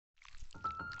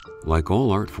Like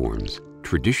all art forms,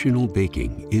 traditional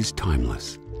baking is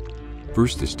timeless.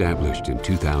 First established in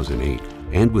 2008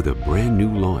 and with a brand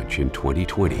new launch in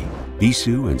 2020,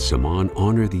 Bisou and Simon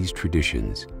honor these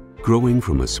traditions, growing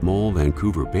from a small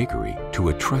Vancouver bakery to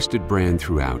a trusted brand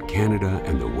throughout Canada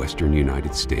and the Western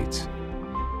United States.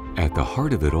 At the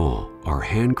heart of it all are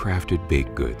handcrafted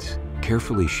baked goods,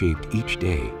 carefully shaped each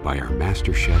day by our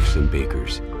master chefs and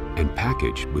bakers, and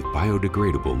packaged with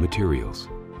biodegradable materials.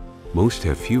 Most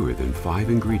have fewer than 5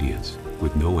 ingredients,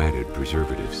 with no added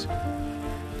preservatives.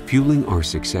 Fueling our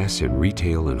success in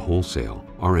retail and wholesale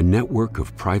are a network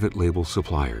of private label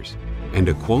suppliers and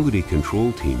a quality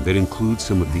control team that includes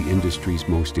some of the industry's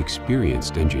most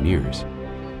experienced engineers.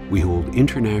 We hold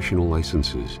international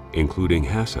licenses, including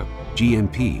HACCP,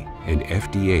 GMP, and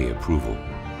FDA approval.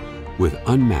 With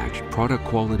unmatched product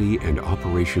quality and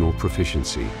operational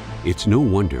proficiency, it's no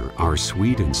wonder our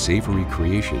sweet and savory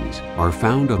creations are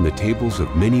found on the tables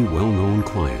of many well-known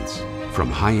clients, from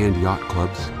high-end yacht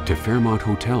clubs to Fairmont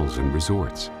hotels and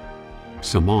resorts.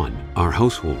 Simon, our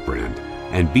household brand,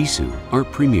 and Bisou, our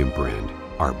premium brand,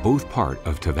 are both part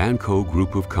of Tavanco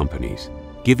Group of companies,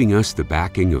 giving us the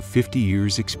backing of 50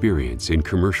 years' experience in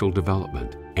commercial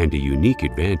development and a unique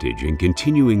advantage in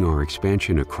continuing our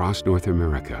expansion across North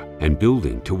America and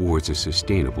building towards a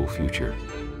sustainable future.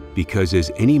 Because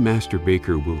as any master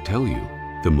baker will tell you,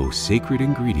 the most sacred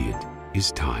ingredient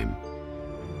is time.